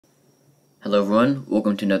Hello everyone,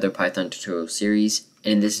 welcome to another Python tutorial series,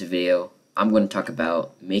 and in this video I'm going to talk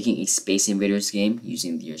about making a Space Invaders game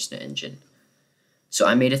using the Ursina Engine. So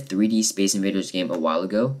I made a 3D Space Invaders game a while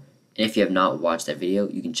ago, and if you have not watched that video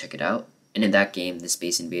you can check it out. And in that game the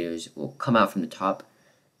Space Invaders will come out from the top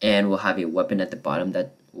and will have a weapon at the bottom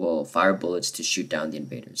that will fire bullets to shoot down the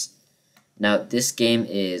invaders. Now this game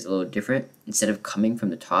is a little different. Instead of coming from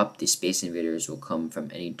the top, the Space Invaders will come from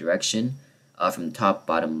any direction, from the top,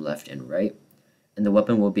 bottom, left, and right, and the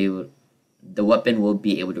weapon will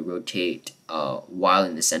be able to rotate while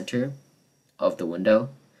in the center of the window,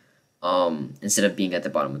 instead of being at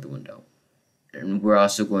the bottom of the window. And we're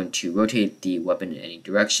also going to rotate the weapon in any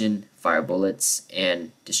direction, fire bullets,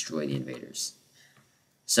 and destroy the invaders.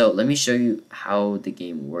 So let me show you how the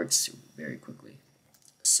game works very quickly.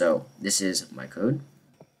 So this is my code,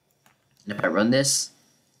 and if I run this,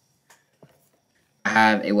 I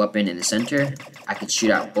have a weapon in the center. I can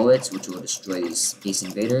shoot out bullets which will destroy these Space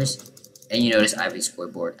Invaders, and you notice I have a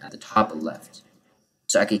scoreboard at the top left.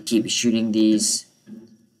 So I could keep shooting these,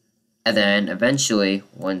 and then eventually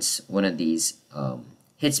once one of these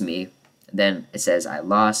hits me, then it says I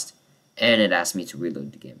lost and it asks me to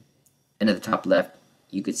reload the game. And at the top left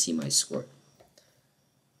you could see my score.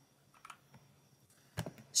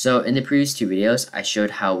 So in the previous two videos, I showed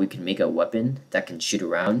how we can make a weapon that can shoot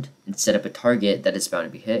around and set up a target that is bound to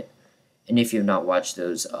be hit. And if you have not watched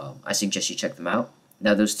those, I suggest you check them out.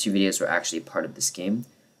 Now those two videos were actually part of this game.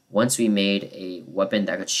 Once we made a weapon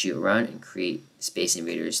that could shoot around and create Space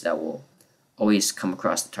Invaders that will always come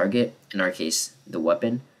across the target, in our case the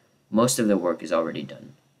weapon, most of the work is already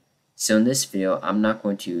done. So in this video, I'm not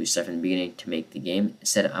going to start from the beginning to make the game.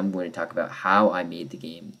 Instead, I'm going to talk about how I made the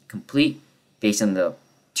game complete based on the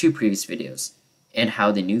two previous videos, and how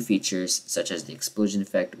the new features such as the explosion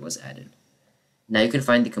effect was added. Now you can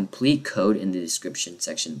find the complete code in the description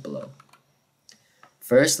section below.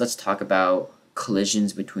 First, let's talk about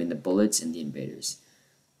collisions between the bullets and the invaders.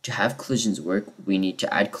 To have collisions work, we need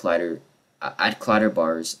to add collider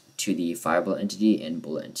bars to the fireball entity and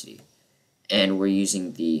bullet entity, and we're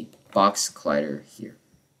using the box collider here.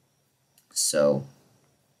 So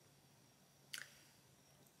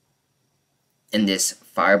in this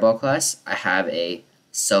fireball class, I have a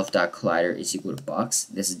self.collider is equal to box.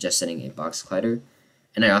 This is just setting a box collider.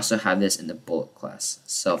 And I also have this in the bullet class,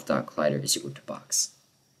 self.collider is equal to box.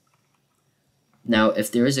 Now,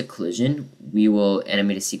 if there is a collision, we will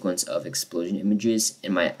animate a sequence of explosion images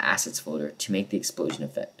in my assets folder to make the explosion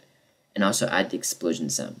effect, and also add the explosion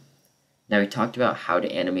sound. Now, we talked about how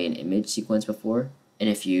to animate an image sequence before, and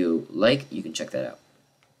if you like, you can check that out.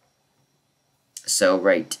 So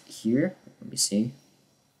right here, let me see.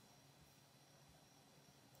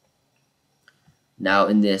 Now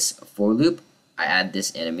in this for loop, I add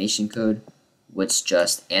this animation code, which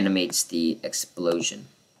just animates the explosion.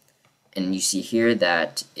 And you see here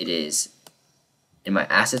that it is in my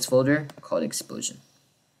assets folder called explosion.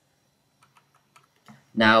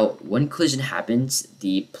 Now, when collision happens,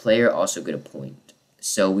 the player also get a point.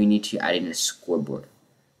 So we need to add in a scoreboard.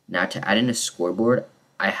 Now to add in a scoreboard,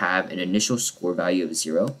 I have an initial score value of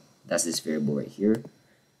 0. That's this variable right here.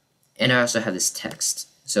 And I also have this text.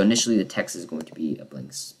 So initially the text is going to be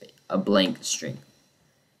a blank string.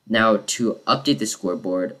 Now to update the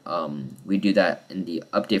scoreboard, we do that in the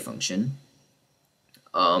update function.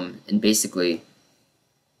 And basically,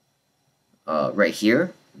 right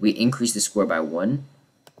here, we increase the score by 1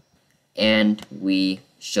 and we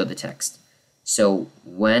show the text. So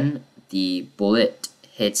when the bullet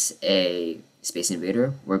hits a Space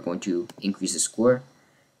Invader, we're going to increase the score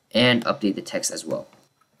and update the text as well.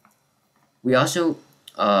 We also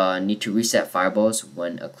need to reset fireballs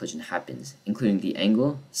when a collision happens, including the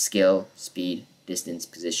angle, scale, speed, distance,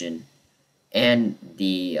 position, and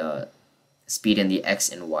the speed in the X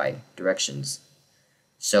and Y directions.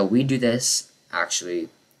 So we do this actually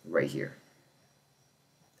right here.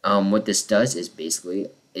 What this does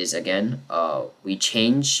is again, we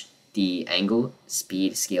change the angle,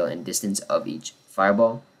 speed, scale, and distance of each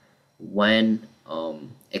fireball when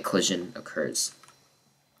a collision occurs.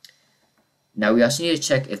 Now we also need to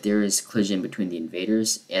check if there is collision between the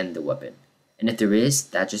invaders and the weapon. And if there is,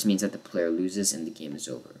 that just means that the player loses and the game is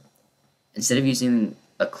over. Instead of using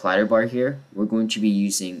a collider bar here, we're going to be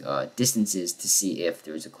using distances to see if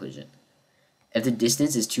there is a collision. If the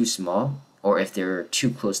distance is too small, or if they're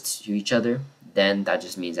too close to each other, then that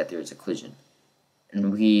just means that there is a collision.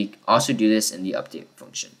 And we also do this in the update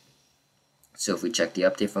function. So if we check the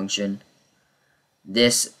update function,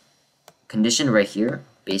 this condition right here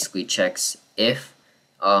basically checks if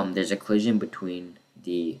there's a collision between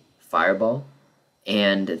the fireball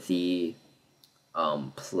and the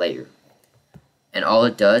player. And all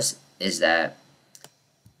it does is that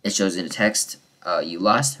it shows in the text, you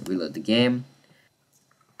lost, reload the game.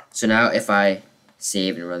 So now if I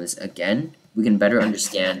save and run this again, we can better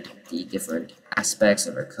understand the different aspects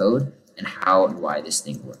of our code and how and why this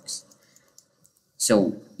thing works.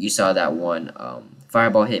 So you saw that one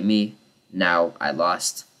fireball hit me, now I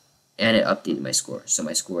lost, and it updated my score. So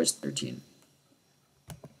my score is 13.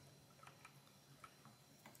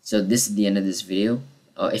 So this is the end of this video.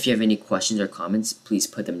 If you have any questions or comments, please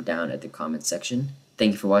put them down at the comment section.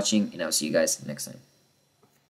 Thank you for watching, and I'll see you guys next time.